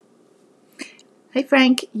Hey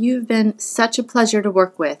Frank, you've been such a pleasure to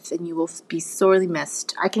work with, and you will be sorely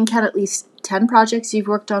missed. I can count at least 10 projects you've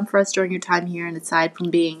worked on for us during your time here, and aside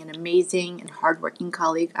from being an amazing and hardworking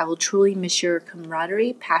colleague, I will truly miss your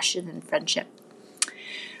camaraderie, passion, and friendship.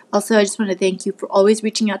 Also, I just want to thank you for always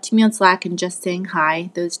reaching out to me on Slack and just saying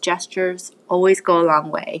hi. Those gestures always go a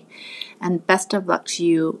long way. And best of luck to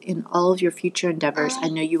you in all of your future endeavors. I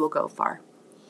know you will go far.